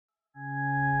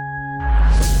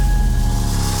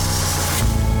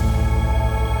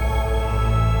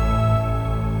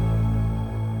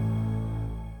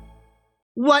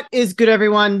What is good,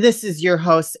 everyone? This is your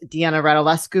host, Deanna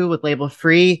Radulescu with Label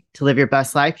Free. To live your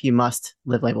best life, you must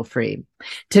live label free.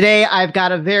 Today, I've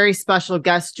got a very special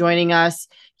guest joining us.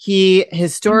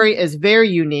 His story is very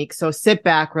unique, so sit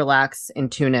back, relax,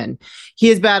 and tune in. He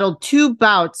has battled 2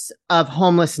 bouts of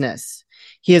homelessness.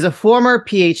 He is a former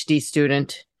PhD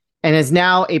student and is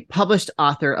now a published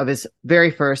author of his very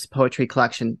first poetry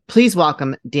collection. Please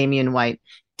welcome Damian White.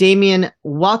 Damian,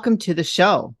 welcome to the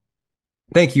show.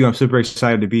 Thank you. I'm super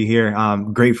excited to be here.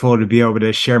 I'm grateful to be able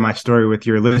to share my story with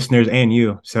your listeners and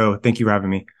you. So thank you for having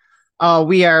me. Oh,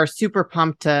 we are super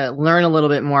pumped to learn a little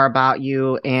bit more about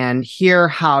you and hear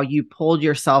how you pulled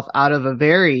yourself out of a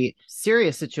very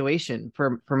serious situation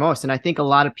for most. And I think a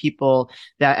lot of people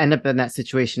that end up in that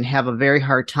situation have a very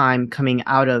hard time coming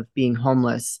out of being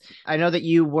homeless. I know that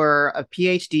you were a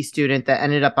PhD student that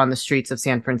ended up on the streets of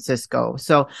San Francisco.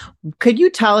 So could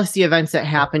you tell us the events that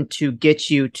happened to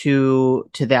get you to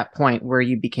that point where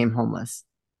you became homeless?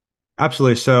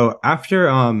 Absolutely. So after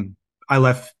I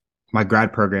left my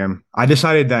grad program, I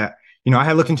decided that, I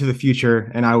had looked into the future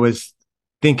and I was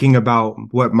thinking about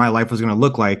what my life was going to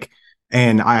look like.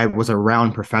 And I was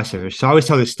around professors. So I always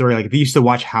tell this story, like if you used to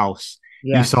watch House,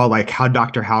 you saw like how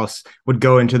Dr. House would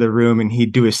go into the room and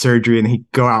he'd do his surgery and he'd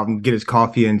go out and get his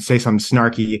coffee and say something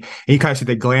snarky. And you kind of see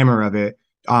the glamour of it.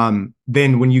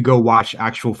 Then when you go watch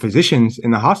actual physicians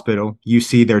in the hospital, you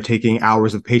see they're taking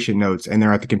hours of patient notes and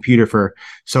they're at the computer for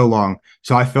so long.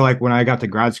 So I feel like when I got to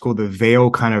grad school, the veil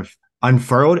kind of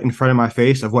unfurled in front of my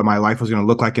face of what my life was going to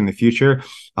look like in the future.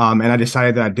 And I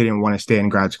decided that I didn't want to stay in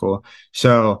grad school.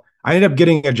 So I ended up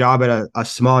getting a job at a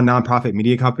small nonprofit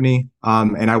media company.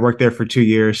 And I worked there for 2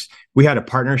 years. We had a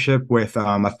partnership with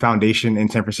a foundation in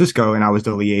San Francisco and I was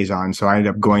the liaison. So I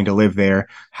ended up going to live there.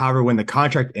 However, when the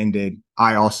contract ended,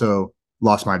 I also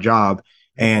lost my job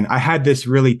and I had this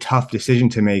really tough decision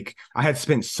to make. I had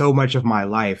spent so much of my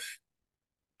life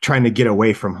trying to get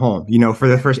away from home. For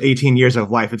the first 18 years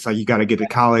of life, it's like you got to get to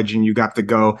college and you got to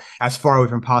go as far away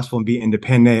from possible and be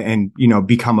independent and,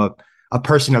 become a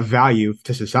person of value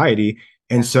to society.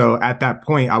 And so at that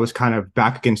point, I was kind of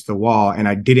back against the wall and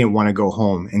I didn't want to go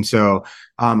home. And so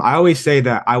I always say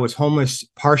that I was homeless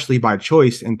partially by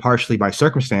choice and partially by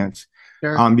circumstance,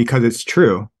 Sure. because it's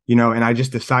true, and I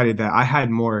just decided that I had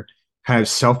more kind of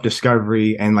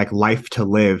self-discovery and like life to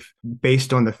live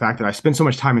based on the fact that I spent so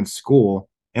much time in school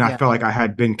and I felt like I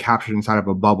had been captured inside of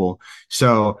a bubble.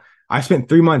 So I spent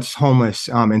 3 months homeless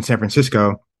in San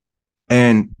Francisco.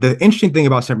 And the interesting thing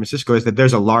about San Francisco is that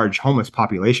there's a large homeless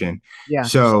population. Yeah.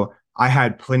 So I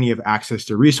had plenty of access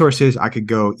to resources. I could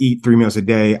go eat 3 meals a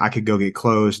day. I could go get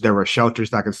clothes. There were shelters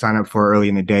that I could sign up for early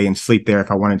in the day and sleep there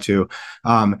if I wanted to.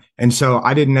 And so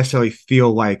I didn't necessarily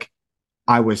feel like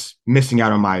I was missing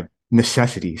out on my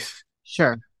necessities.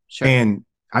 Sure. And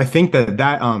I think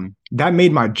that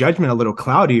made my judgment a little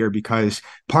cloudier because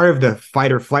part of the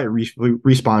fight or flight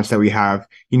response that we have,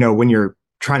 when you're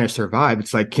trying to survive,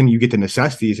 it's like, can you get the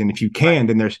necessities? And if you can,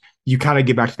 then you kind of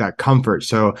get back to that comfort.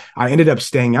 So I ended up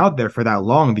staying out there for that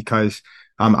long because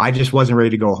I just wasn't ready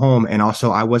to go home. And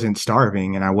also I wasn't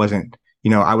starving and I wasn't,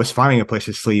 I was finding a place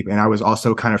to sleep and I was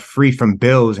also kind of free from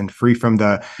bills and free from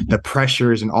the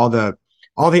pressures and all the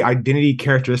identity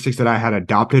characteristics that I had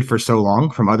adopted for so long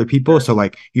from other people. So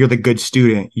like, you're the good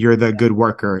student, you're the good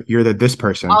worker, you're this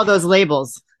person. All those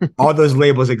labels. All those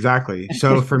labels, exactly.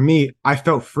 So for me, I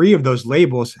felt free of those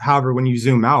labels. However, when you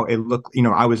zoom out, it looked,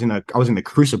 I was in the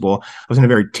crucible. I was in a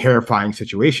very terrifying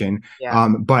situation. Yeah.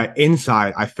 But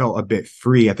inside, I felt a bit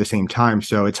free at the same time.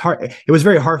 So it's hard. It was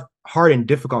very hard and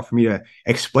difficult for me to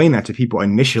explain that to people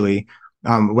initially.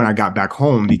 When I got back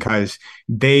home, because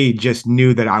they just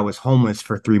knew that I was homeless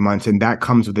for 3 months, and that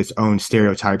comes with its own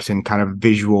stereotypes and kind of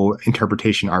visual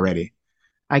interpretation already.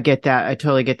 I get that. I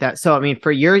totally get that. So, I mean,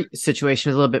 for your situation,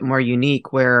 it's a little bit more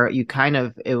unique where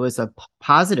it was a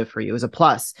positive for you. It was a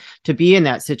plus to be in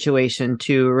that situation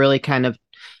to really kind of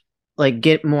like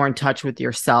get more in touch with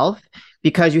yourself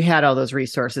because you had all those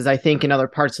resources. I think in other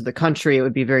parts of the country, it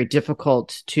would be very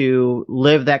difficult to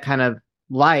live that kind of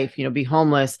life, be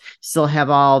homeless, still have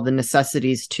all the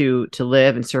necessities to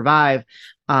live and survive,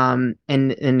 and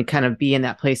kind of be in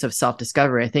that place of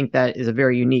self-discovery. I think that is a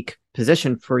very unique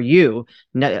position for you.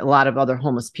 A lot of other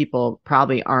homeless people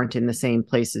probably aren't in the same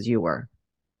place as you were.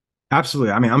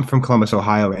 Absolutely. I mean, I'm from Columbus,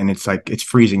 Ohio, and it's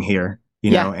freezing here,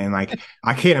 and like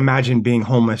I can't imagine being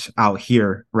homeless out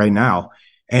here right now.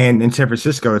 And in San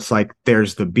Francisco, it's like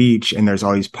there's the beach and there's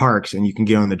all these parks and you can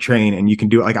get on the train and you can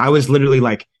do it. Like I was literally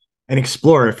like an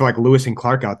explorer for like Lewis and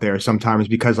Clark out there sometimes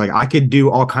because like I could do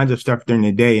all kinds of stuff during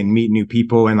the day and meet new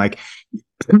people. And like,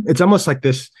 it's almost like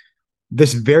this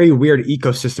this very weird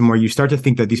ecosystem where you start to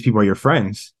think that these people are your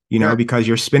friends, Sure. because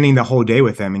you're spending the whole day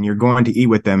with them and you're going to eat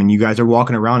with them and you guys are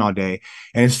walking around all day.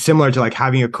 And it's similar to like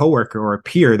having a coworker or a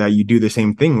peer that you do the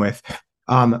same thing with.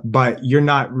 But you're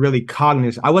not really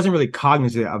cognizant. I wasn't really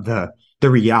cognizant of the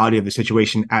reality of the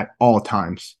situation at all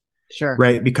times, Sure.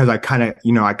 right? Because I kind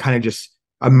of just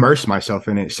immerse myself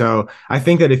in it. So I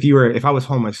think that if I was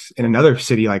homeless in another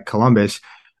city like Columbus,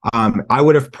 I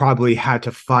would have probably had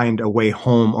to find a way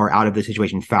home or out of the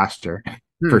situation faster,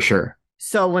 Hmm. for sure.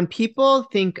 So when people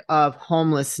think of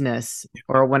homelessness,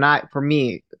 or for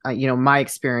me, my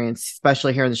experience,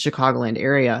 especially here in the Chicagoland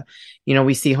area,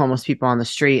 we see homeless people on the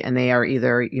street and they are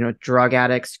either, drug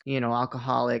addicts,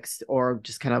 alcoholics, or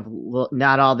just kind of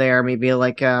not all there, maybe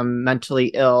like mentally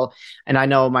ill. And I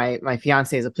know my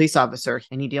fiance is a police officer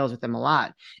and he deals with them a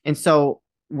lot. And so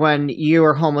when you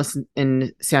were homeless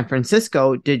in San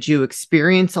Francisco, did you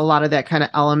experience a lot of that kind of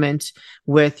element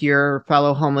with your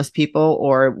fellow homeless people,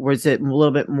 or was it a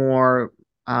little bit more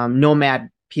nomad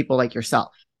people like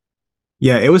yourself?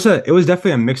 Yeah, it was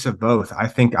definitely a mix of both. I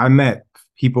think I met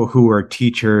people who were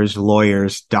teachers,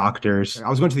 lawyers, doctors. I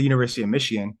was going to the University of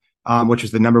Michigan, which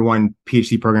was the number one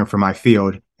PhD program for my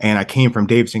field. And I came from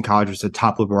Davidson College, which is a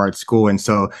top liberal arts school. And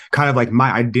so kind of like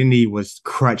my identity was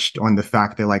crutched on the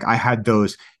fact that like I had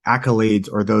those accolades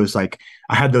or those like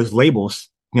I had those labels,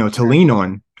 to lean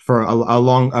on for a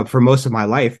long for most of my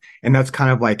life. And that's kind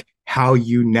of like how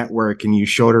you network and you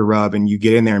shoulder rub and you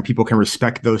get in there and people can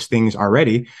respect those things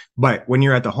already. But when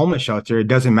you're at the homeless shelter, it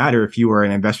doesn't matter if you were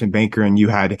an investment banker and you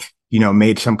had,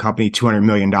 made some company $200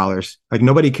 million. Like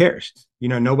nobody cares.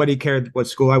 Nobody cared what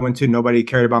school I went to. Nobody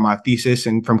cared about my thesis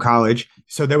and from college.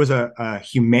 So there was a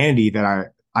humanity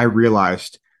that I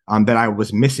realized that I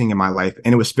was missing in my life.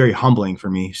 And it was very humbling for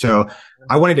me. So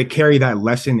I wanted to carry that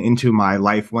lesson into my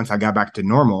life once I got back to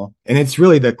normal. And it's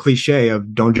really the cliche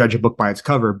of don't judge a book by its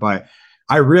cover. But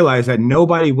I realized that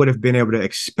nobody would have been able to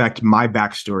expect my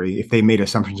backstory if they made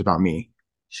assumptions about me.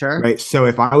 Sure. Right.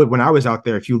 So when I was out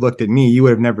there, if you looked at me, you would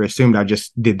have never assumed I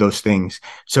just did those things.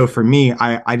 So for me,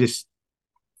 I just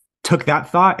took that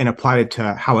thought and applied it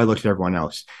to how I looked at everyone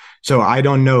else. So I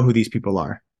don't know who these people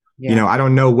are. Yeah. I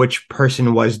don't know which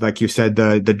person was, like you said,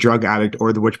 the drug addict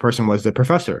or which person was the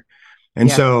professor. And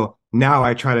Yeah. so now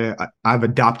I've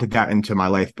adopted that into my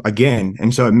life again.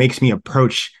 And so it makes me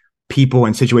approach people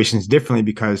and situations differently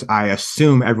because I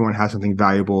assume everyone has something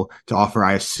valuable to offer.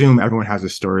 I assume everyone has a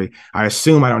story. I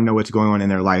assume I don't know what's going on in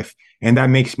their life. And that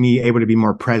makes me able to be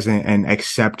more present and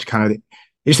accept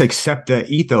the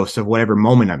ethos of whatever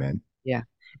moment I'm in. Yeah.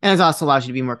 And it also allows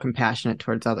you to be more compassionate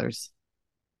towards others.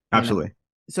 Absolutely.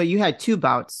 So you had two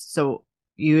bouts. So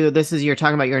you're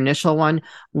talking about your initial one.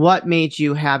 What made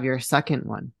you have your second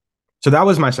one? So that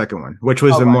was my second one, which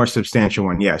was the more substantial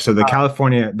one. Yeah. So the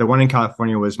one in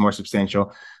California was more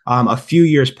substantial. A few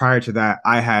years prior to that,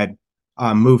 I had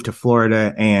moved to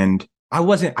Florida and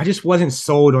I just wasn't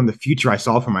sold on the future I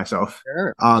saw for myself.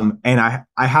 Sure. And I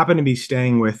happened to be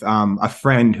staying with a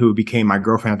friend who became my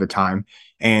girlfriend at the time.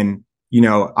 And,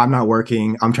 I'm not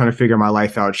working. I'm trying to figure my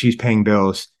life out. She's paying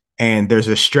bills and there's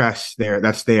a stress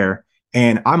that's there.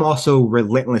 And I'm also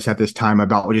relentless at this time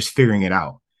about just figuring it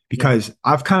out. Because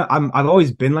I've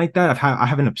always been like that. I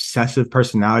have an obsessive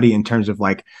personality in terms of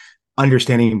like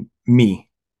understanding me,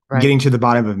 Right. getting to the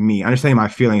bottom of me, understanding my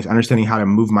feelings, understanding how to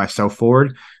move myself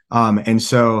forward. And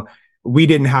so we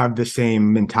didn't have the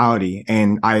same mentality.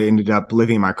 And I ended up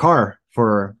living in my car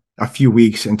for a few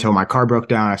weeks until my car broke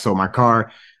down. I sold my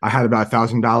car. I had about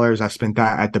 $1,000. I spent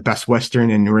that at the Best Western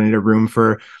and rented a room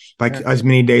for like as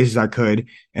many days as I could.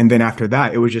 And then after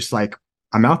that, it was just like,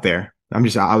 I'm out there. I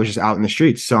was just out in the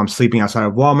streets. So I'm sleeping outside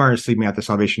of Walmart, sleeping at the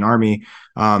Salvation Army.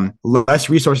 Less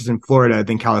resources in Florida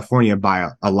than California by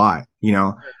a lot.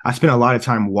 I spent a lot of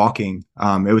time walking.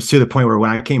 It was to the point where when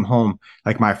I came home,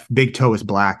 like my big toe was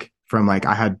black from like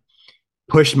I had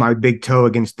pushed my big toe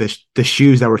against the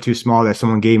shoes that were too small that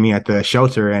someone gave me at the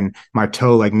shelter, and my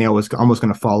toe like nail was almost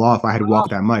going to fall off. I had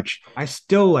walked that much. I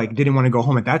still like didn't want to go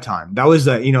home at that time. That was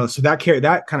so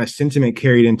that kind of sentiment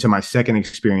carried into my second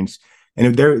experience.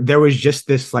 And there was just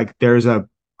this like there's a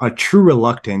true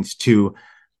reluctance to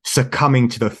succumbing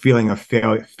to the feeling of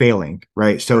failing,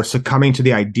 right? So succumbing to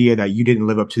the idea that you didn't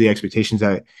live up to the expectations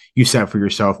that you set for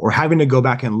yourself, or having to go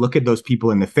back and look at those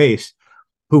people in the face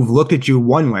who've looked at you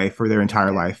one way for their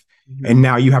entire life, and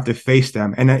now you have to face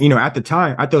them. And at the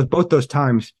time, both those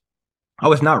times, I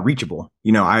was not reachable.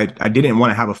 I didn't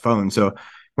want to have a phone, so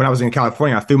when I was in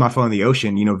California, I threw my phone in the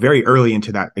ocean, very early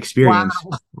into that experience.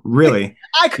 Wow. Really.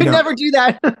 I could never do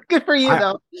that. Good for you,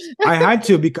 though. I had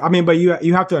to, but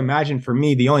you have to imagine for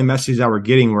me, the only messages I were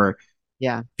getting were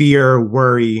fear,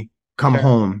 worry, come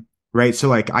home. right? So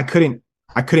like I couldn't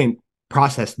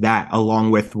process that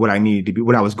along with what I needed to be,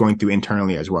 what I was going through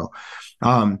internally as well.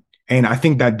 And I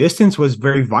think that distance was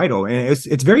very vital, and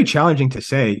it's very challenging to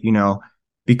say,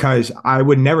 because I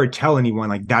would never tell anyone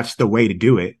like that's the way to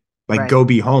do it. Like Right. go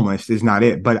be homeless is not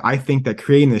it. But I think that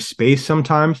creating this space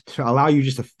sometimes to allow you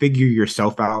just to figure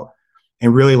yourself out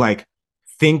and really like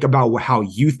think about how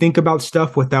you think about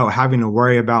stuff without having to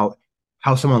worry about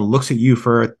how someone looks at you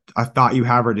for a thought you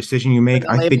have or a decision you Put make.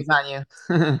 the I think labels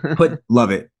on you.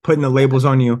 love it, putting the labels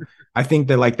on you. I think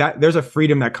that like that there's a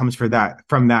freedom that comes from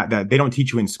that they don't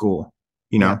teach you in school.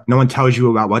 Yeah. No one tells you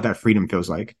about what that freedom feels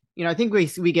like. I think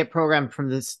we get programmed from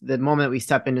the moment we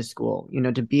step into school,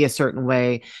 to be a certain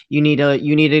way. You need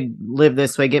to live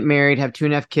this way, get married, have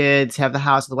 2.5 kids, have the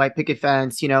house, the white picket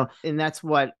fence, and that's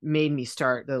what made me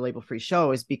start the Label Free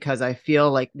Show, is because I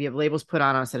feel like we have labels put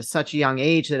on us at such a young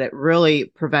age that it really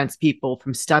prevents people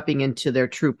from stepping into their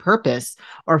true purpose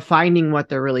or finding what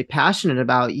they're really passionate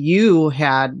about. You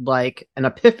had like an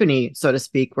epiphany, so to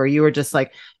speak, where you were just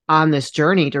like on this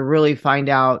journey to really find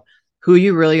out who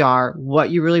you really are, what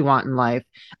you really want in life.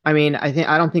 I mean,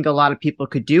 I don't think a lot of people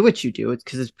could do what you do. It's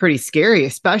because it's pretty scary,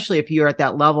 especially if you're at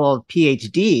that level of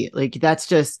PhD. Like that's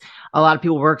just, a lot of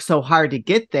people work so hard to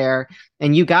get there,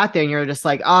 and you got there and you're just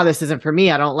like, oh, this isn't for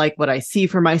me. I don't like what I see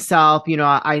for myself.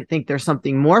 I think there's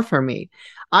something more for me.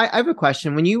 I have a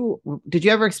question. Did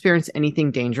you ever experience anything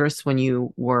dangerous when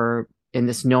you were in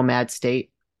this nomad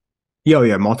state?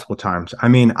 Yeah, multiple times. I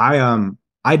mean,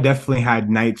 I definitely had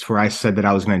nights where I said that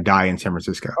I was going to die in San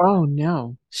Francisco. Oh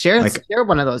no. Share Like share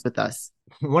one of those with us.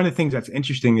 one of the things that's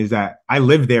interesting is that I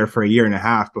lived there for a year and a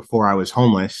half before I was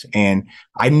homeless, and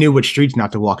I knew which streets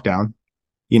not to walk down.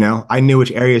 I knew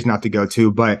which areas not to go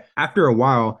to, but after a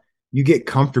while, you get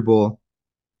comfortable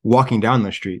walking down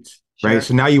those streets, right? Sure.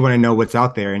 So now you want to know what's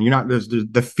out there, and you're not. There's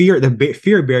the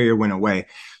fear barrier went away.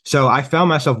 So I found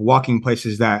myself walking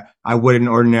places that I wouldn't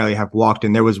ordinarily have walked.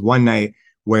 And there was one night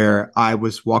where I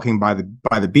was walking by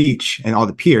the beach and all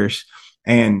the piers,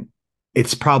 and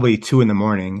it's probably 2 a.m.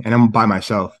 and I'm by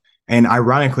myself. And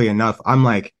ironically enough, I'm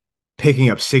like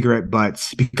picking up cigarette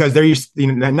butts because they're used,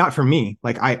 not for me.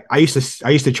 Like I used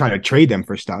to try to trade them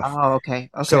for stuff. Oh, okay.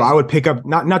 So Okay. I would pick up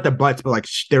not the butts, but like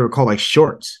they were called like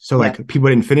shorts. So Yeah. like people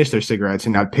didn't finish their cigarettes,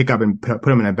 and I'd pick up and put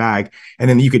them in a bag, and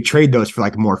then you could trade those for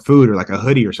like more food or like a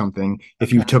hoodie or something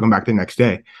if you Okay. took them back the next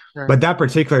day. Sure. But that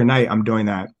particular night, I'm doing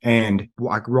that, and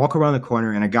I walk around the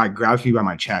corner, and a guy grabs me by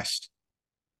my chest,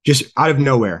 just out of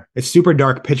nowhere. It's super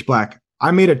dark, pitch black. I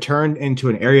made a turn into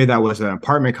an area that was an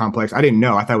apartment complex. I didn't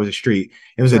know. I thought it was a street.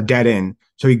 It was a Sure. dead end.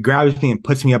 So he grabs me and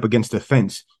puts me up against the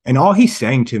fence. And all he's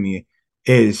saying to me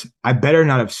is, I better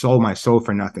not have sold my soul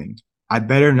for nothing. I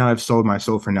better not have sold my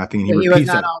soul for nothing. And he So he was repeats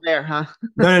not that. all there, huh?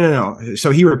 No. So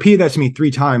he repeated that to me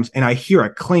 3 times, and I hear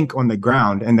a clink on the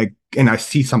ground, and I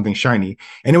see something shiny.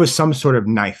 And it was some sort of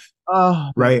knife,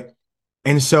 Oh, right?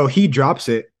 And so he drops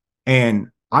it, and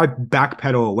I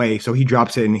backpedal away. So he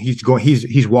drops it, and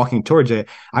he's walking towards it.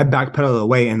 I backpedal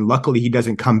away, and luckily he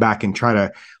doesn't come back and try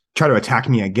to attack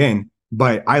me again.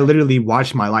 But I literally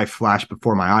watched my life flash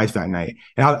before my eyes that night,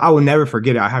 and I will never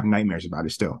forget it. I have nightmares about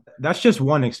it still. That's just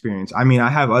one experience. I mean, I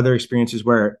have other experiences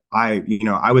where I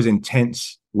was in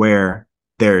tents where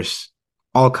there's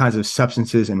all kinds of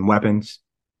substances and weapons,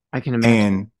 I can imagine.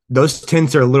 and those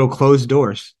tents are little closed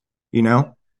doors.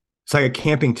 It's like a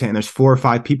camping tent. There's 4 or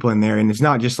 5 people in there, and it's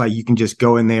not just like you can just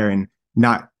go in there and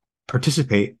not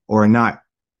participate or not,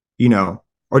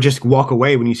 or just walk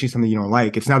away when you see something you don't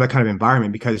like. It's not that kind of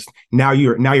environment, because now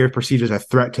you're perceived as a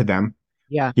threat to them.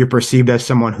 Yeah. You're perceived as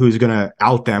someone who's gonna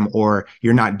out them, or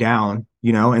you're not down.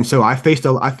 And so I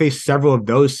faced several of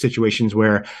those situations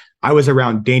where I was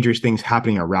around dangerous things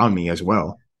happening around me as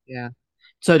well. Yeah.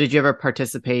 So did you ever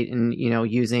participate in,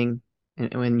 using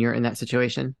when you're in that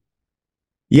situation?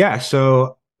 Yeah,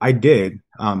 so I did,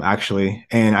 actually,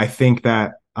 and I think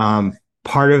that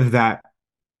part of that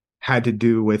had to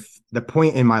do with the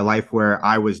point in my life where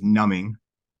I was numbing,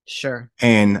 Sure.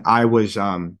 and I was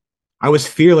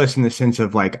fearless in the sense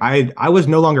of like I was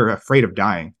no longer afraid of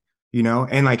dying,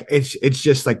 and like it's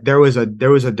just like there was a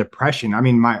depression. I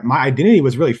mean, my identity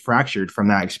was really fractured from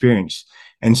that experience.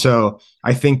 And so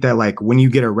I think that like when you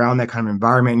get around that kind of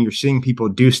environment and you're seeing people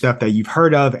do stuff that you've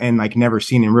heard of and like never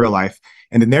seen in real life,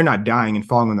 and then they're not dying and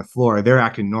falling on the floor, they're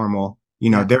acting normal,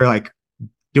 Yeah. they're like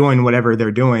doing whatever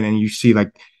they're doing, and you see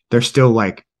like they're still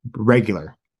like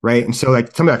regular, right? And so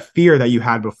like some of that fear that you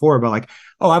had before about like,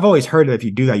 oh, I've always heard that if you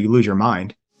do that, you lose your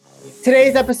mind.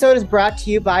 Today's episode is brought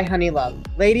to you by Honeylove.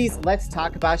 Ladies, let's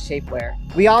talk about shapewear.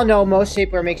 We all know most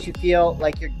shapewear makes you feel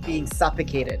like you're being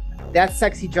suffocated. That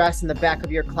sexy dress in the back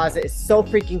of your closet is so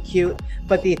freaking cute,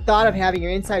 but the thought of having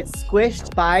your insides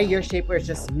squished by your shapewear is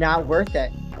just not worth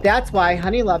it. That's why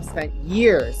Honeylove spent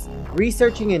years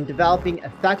researching and developing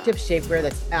effective shapewear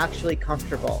that's actually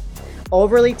comfortable.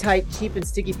 Overly tight, cheap, and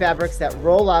sticky fabrics that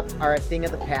roll up are a thing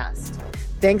of the past.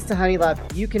 Thanks to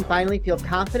Honeylove, you can finally feel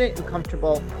confident and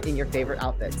comfortable in your favorite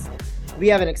outfits. We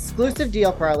have an exclusive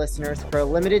deal for our listeners. For a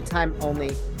limited time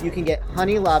only, you can get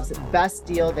Honeylove's best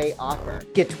deal they offer.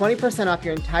 Get 20% off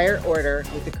your entire order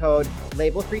with the code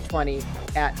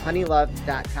LABEL320 at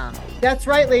honeylove.com. That's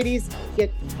right, ladies.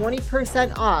 Get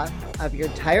 20% off of your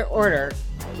entire order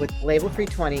with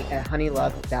LABEL320 at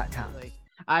honeylove.com.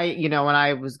 When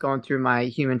I was going through my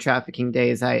human trafficking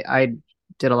days, I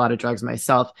did a lot of drugs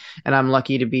myself, and I'm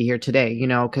lucky to be here today,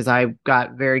 because I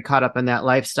got very caught up in that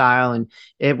lifestyle, and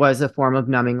it was a form of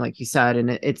numbing, like you said.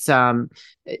 And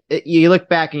you look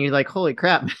back and you're like, holy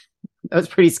crap, that was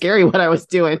pretty scary what I was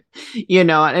doing,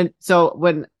 And so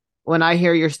when I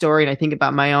hear your story and I think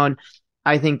about my own,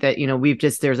 I think that,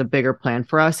 there's a bigger plan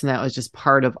for us. And that was just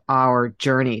part of our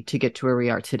journey to get to where we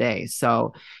are today.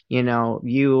 So,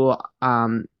 you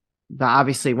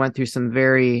obviously went through some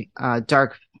very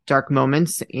dark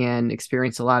moments and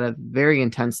experienced a lot of very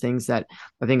intense things that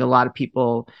I think a lot of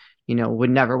people, would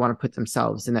never want to put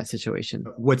themselves in that situation.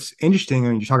 What's interesting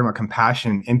when you're talking about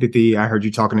compassion, empathy, I heard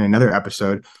you talking in another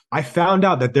episode. I found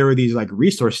out that there were these like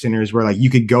resource centers where like you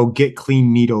could go get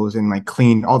clean needles and like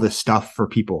clean all this stuff for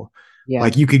people. Yeah.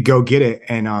 Like you could go get it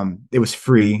and it was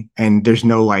free, and there's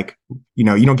no like, you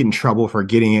don't get in trouble for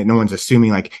getting it. No one's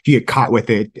assuming like if you get caught with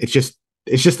it, it's just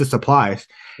the supplies.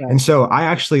 Right. And so I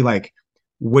actually like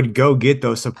would go get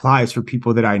those supplies for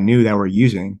people that I knew that were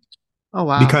using. Oh,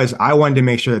 wow. Because I wanted to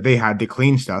make sure that they had the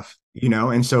clean stuff,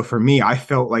 And so for me, I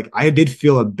felt like I did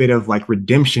feel a bit of like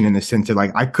redemption in the sense that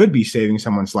like I could be saving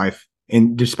someone's life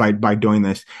by doing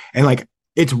this. And like,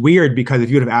 it's weird because if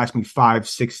you would have asked me 5,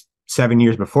 6, 7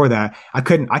 years before that, I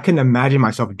couldn't imagine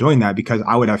myself doing that because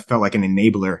I would have felt like an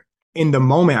enabler. In the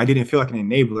moment, I didn't feel like an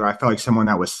enabler. I felt like someone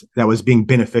that was being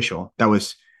beneficial. It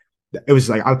was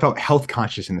like I felt health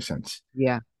conscious in a sense.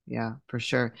 Yeah, for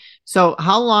sure. So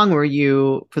how long were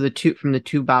you from the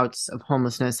two bouts of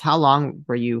homelessness? How long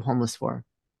were you homeless for?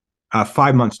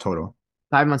 5 months total.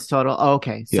 5 months total. Oh,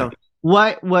 okay. So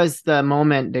what was the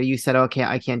moment that you said, okay,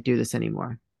 I can't do this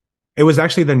anymore? It was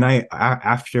actually the night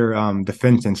after the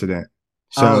fence incident.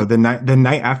 So the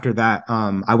night after that,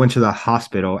 I went to the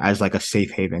hospital as like a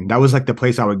safe haven. That was like the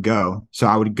place I would go. So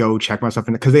I would go check myself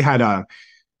in because they had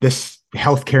this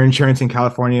healthcare insurance in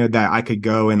California that I could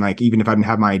go and like even if I didn't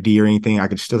have my ID or anything, I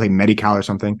could still take Medi-Cal or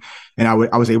something, and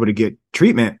I was able to get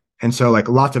treatment. And so like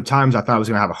lots of times I thought I was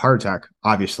gonna have a heart attack,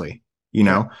 obviously,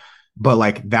 but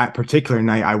like that particular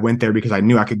night I went there because I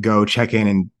knew I could go check in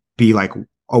and be like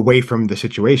away from the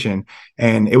situation.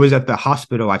 And it was at the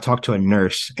hospital. I talked to a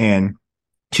nurse and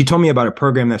she told me about a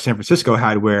program that San Francisco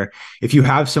had where if you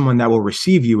have someone that will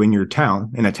receive you in a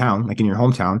town, like in your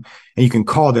hometown, and you can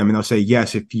call them and they'll say,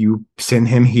 yes, if you send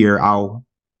him here, I'll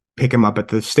pick him up at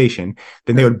the station.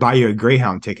 Then they would buy you a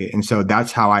Greyhound ticket. And so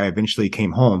that's how I eventually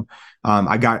came home.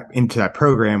 I got into that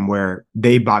program where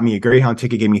they bought me a Greyhound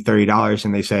ticket, gave me $30.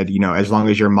 And they said, as long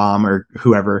as your mom or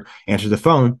whoever answers the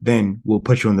phone, then we'll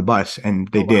put you on the bus. And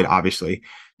they did, obviously.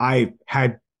 I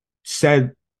had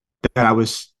said that I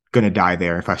was going to die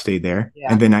there if I stayed there. Yeah.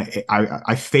 And then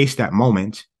I faced that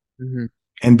moment. Mm-hmm.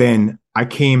 And then I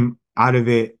came out of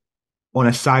it on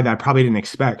a side that I probably didn't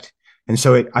expect. And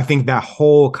so I think that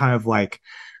whole kind of like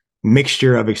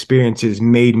mixture of experiences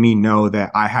made me know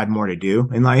that I had more to do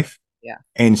in life. Yeah.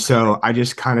 And so I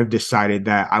just kind of decided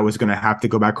that I was going to have to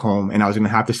go back home and I was going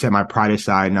to have to set my pride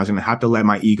aside and I was going to have to let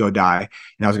my ego die.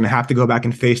 And I was going to have to go back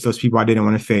and face those people I didn't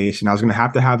want to face. And I was going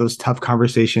to have those tough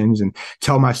conversations and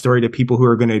tell my story to people who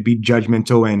are going to be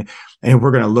judgmental and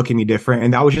we're going to look at me different.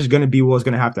 And that was just going to be what was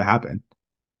going to have to happen.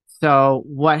 So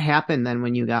what happened then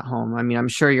when you got home? I mean, I'm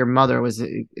sure your mother was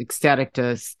ecstatic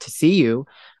to see you.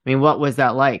 I mean, what was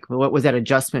that like? What was that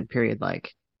adjustment period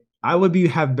like? I would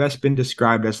have best been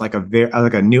described as like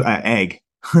a new egg,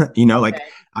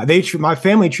 my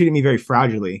family treated me very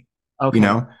fragilely,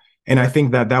 and I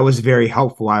think that was very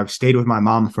helpful. I've stayed with my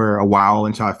mom for a while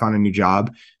until I found a new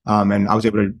job. And I was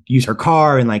able to use her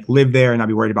car and like live there and not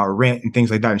be worried about rent and things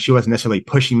like that. And she wasn't necessarily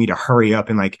pushing me to hurry up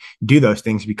and like do those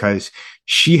things because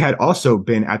she had also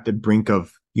been at the brink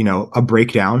of, a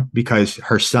breakdown because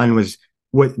her son was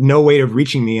with no way of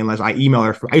reaching me unless I email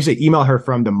her. I used to email her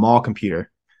from the mall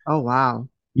computer. Oh, wow.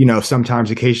 Sometimes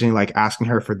occasionally like asking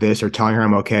her for this or telling her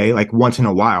I'm okay, like once in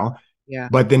a while. Yeah.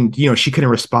 But then, she couldn't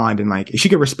respond and like she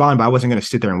could respond, but I wasn't going to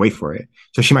sit there and wait for it.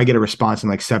 So she might get a response in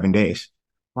like 7 days.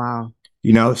 Wow.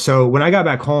 So when I got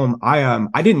back home,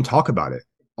 I didn't talk about it.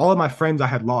 All of my friends I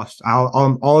had lost,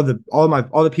 all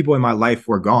the people in my life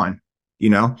were gone, you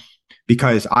know,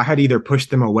 because I had either pushed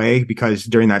them away because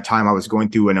during that time I was going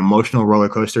through an emotional roller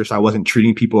coaster, so I wasn't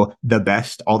treating people the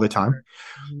best all the time.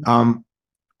 Mhm. Um,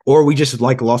 or we just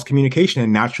like lost communication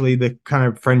and naturally the kind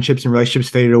of friendships and relationships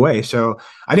faded away. So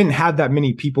I didn't have that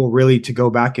many people really to go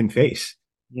back and face,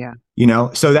 Yeah.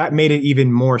 so that made it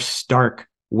even more stark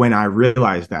when I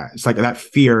realized that. It's like that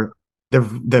fear,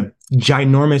 the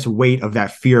ginormous weight of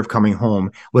that fear of coming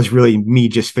home was really me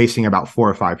just facing about 4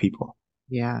 or 5 people.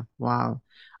 Yeah. Wow.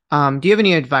 Do you have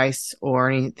any advice or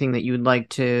anything that you would like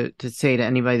to say to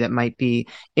anybody that might be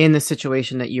in the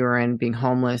situation that you're in, being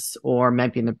homeless, or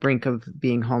might be in the brink of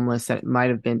being homeless, that might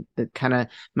have been that kind of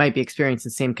might be experiencing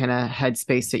the same kind of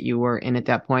headspace that you were in at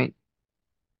that point?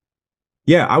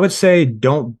 Yeah, I would say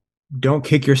don't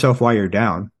kick yourself while you're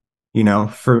down.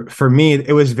 For me,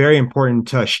 it was very important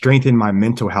to strengthen my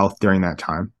mental health during that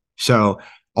time. So,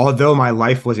 although my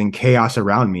life was in chaos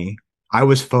around me, I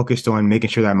was focused on making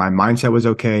sure that my mindset was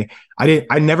okay.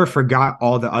 I never forgot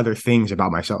all the other things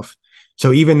about myself.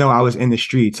 So even though I was in the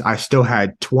streets, I still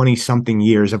had 20 something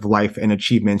years of life and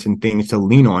achievements and things to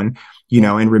lean on,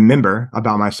 Yeah. and remember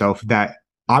about myself that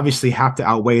obviously have to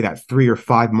outweigh that 3 or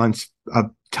 5 months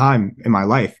of time in my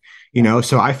life.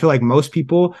 So I feel like most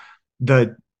people,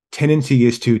 the tendency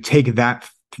is to take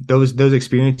those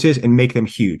experiences and make them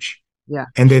huge. Yeah.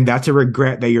 And then that's a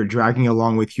regret that you're dragging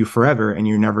along with you forever and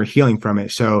you're never healing from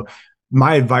it. So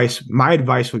my advice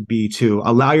would be to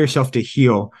allow yourself to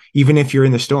heal even if you're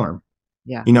in the storm.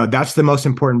 Yeah. That's the most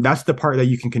important. That's the part that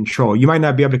you can control. You might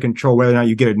not be able to control whether or not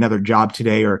you get another job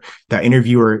today or that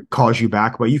interviewer calls you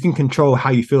back, but you can control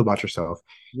how you feel about yourself.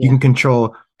 You Yeah. can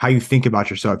control how you think about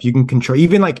yourself. You can control,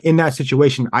 even like in that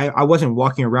situation, I wasn't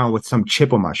walking around with some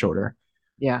chip on my shoulder.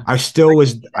 Yeah. I still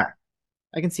was,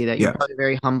 I can see that. You're yeah. probably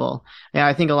very humble. Yeah,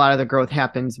 I think a lot of the growth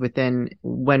happens within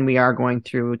when we are going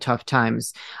through tough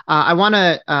times. I want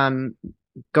to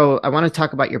I want to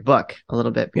talk about your book a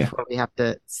little bit Yeah. before we have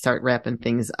to start wrapping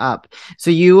things up. So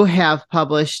you have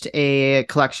published a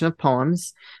collection of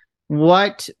poems.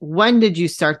 When did you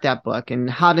start that book, and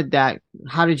how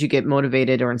did you get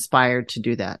motivated or inspired to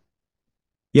do that?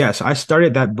 Yeah. So I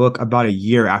started that book about a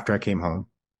year after I came home.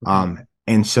 Okay.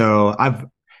 And so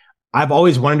I've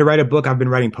always wanted to write a book. I've been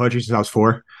writing poetry since I was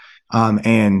 4.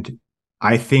 And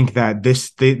I think that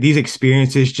these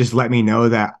experiences just let me know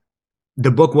that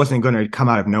the book wasn't going to come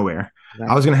out of nowhere. I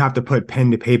Right. was going to have to put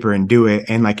pen to paper and do it.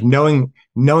 And like knowing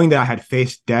that I had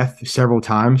faced death several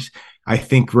times, I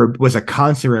think was a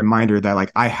constant reminder that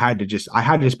like I had to just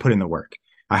put in the work.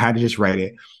 I had to just write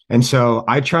it. And so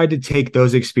I tried to take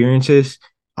those experiences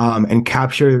and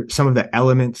capture some of the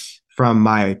elements from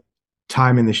my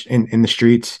time in the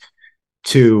streets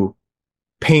to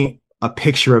paint a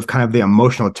picture of kind of the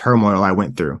emotional turmoil I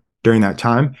went through during that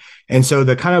time. And so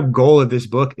the kind of goal of this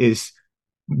book is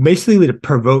basically to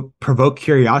provoke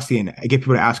curiosity and get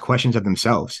people to ask questions of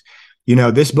themselves.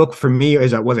 This book for me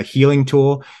was a healing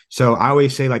tool. So I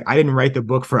always say like I didn't write the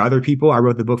book for other people. I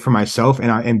wrote the book for myself,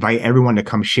 and I invite everyone to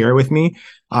come share with me.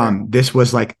 Sure. This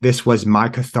was my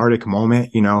cathartic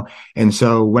moment. And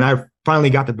so when I finally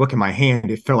got the book in my hand,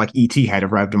 it felt like ET had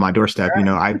arrived on my doorstep.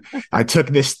 I took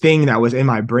this thing that was in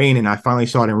my brain and I finally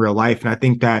saw it in real life. And I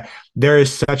think that there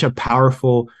is such a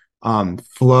powerful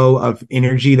flow of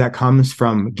energy that comes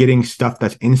from getting stuff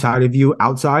that's inside of you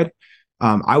outside.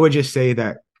 I would just say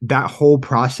that whole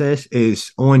process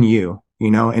is on you,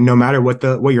 and no matter what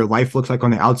your life looks like on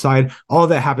the outside, all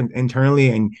that happens internally.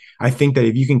 And I think that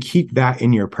if you can keep that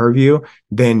in your purview,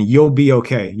 then you'll be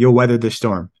okay. You'll weather the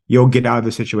storm. You'll get out of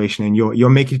the situation and you'll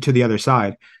make it to the other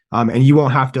side. And you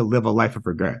won't have to live a life of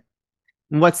regret.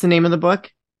 What's the name of the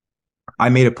book? I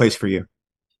made a place for you.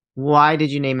 Why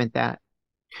did you name it that?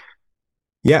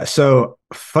 Yeah. So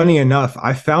funny enough,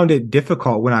 I found it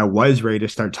difficult when I was ready to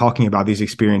start talking about these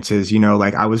experiences.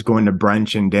 Like I was going to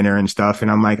brunch and dinner and stuff.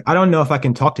 And I'm like, I don't know if I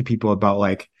can talk to people about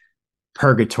like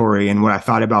purgatory and what I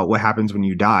thought about what happens when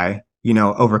you die,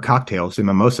 over cocktails and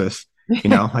mimosas.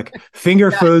 Like finger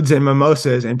Yeah. foods and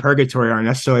mimosas and purgatory aren't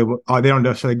necessarily, they don't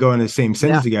necessarily go in the same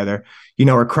sentence Yeah. together,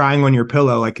 or crying on your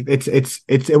pillow. Like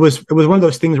it was one of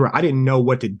those things where I didn't know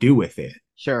what to do with it.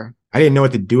 Sure. I didn't know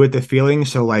what to do with the feeling.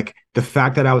 So like the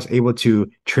fact that I was able to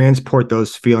transport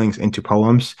those feelings into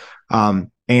poems,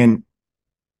 and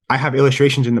I have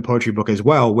illustrations in the poetry book as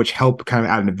well, which help kind of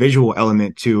add a visual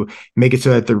element to make it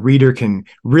so that the reader can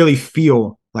really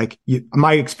feel like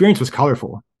my experience was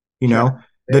colorful, you Sure. know,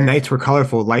 the nights were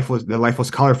colorful. Life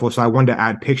was colorful. So I wanted to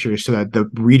add pictures so that the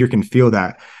reader can feel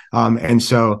that. And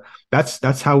so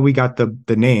that's how we got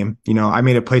the name. You know, I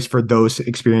made a place for those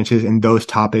experiences and those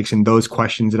topics and those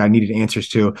questions that I needed answers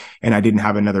to, and I didn't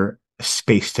have another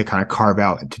space to kind of carve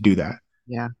out to do that.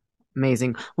 Yeah.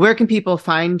 Amazing. Where can people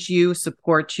find you,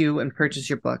 support you, and purchase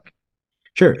your book?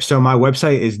 Sure. So my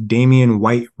website is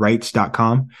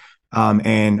DamianWhiteWrites.com.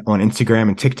 And on Instagram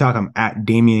and TikTok, I'm at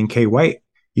Damian K. White.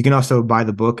 You can also buy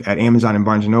the book at Amazon and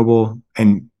Barnes & Noble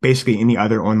and basically any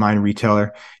other online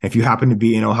retailer. If you happen to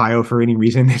be in Ohio for any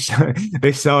reason,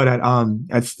 they sell it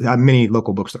at many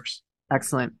local bookstores.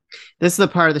 Excellent. This is the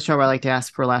part of the show where I like to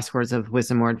ask for last words of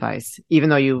wisdom or advice. Even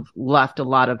though you've left a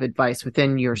lot of advice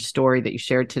within your story that you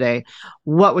shared today,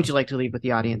 what would you like to leave with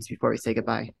the audience before we say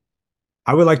goodbye?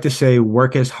 I would like to say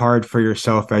work as hard for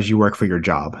yourself as you work for your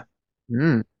job.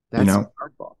 That's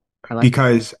powerful.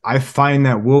 Because I find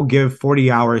that we'll give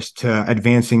 40 hours to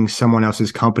advancing someone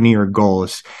else's company or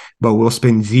goals, but we'll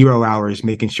spend 0 hours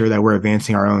making sure that we're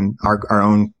advancing our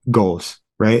own goals.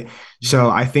 Right. So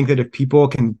I think that if people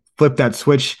can flip that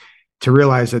switch to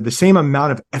realize that the same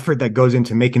amount of effort that goes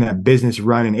into making that business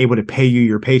run and able to pay you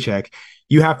your paycheck,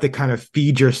 you have to kind of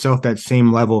feed yourself that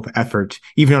same level of effort,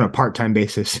 even on a part-time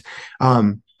basis,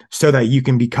 so that you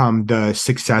can become the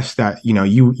success that, you know,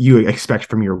 you expect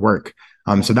from your work.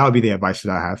 So that would be the advice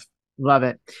that I have. Love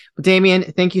it. Well, Damian,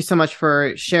 thank you so much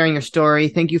for sharing your story.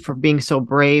 Thank you for being so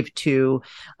brave to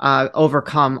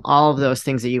overcome all of those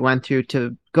things that you went through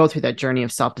to go through that journey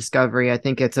of self-discovery. I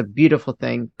think it's a beautiful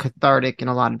thing, cathartic in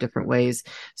a lot of different ways.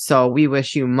 So we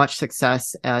wish you much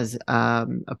success as a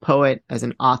poet, as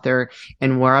an author,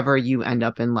 and wherever you end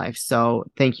up in life. So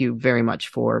thank you very much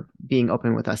for being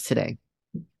open with us today.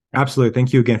 Absolutely.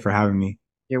 Thank you again for having me.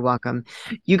 You're welcome.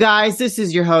 You guys, this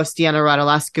is your host, Deanna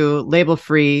Radulescu, label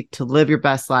free to live your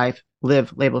best life,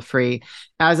 live label free.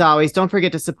 As always, don't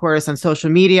forget to support us on social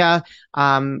media.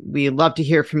 We love to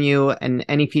hear from you and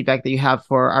any feedback that you have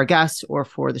for our guests or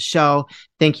for the show.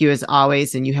 Thank you as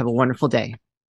always, and you have a wonderful day.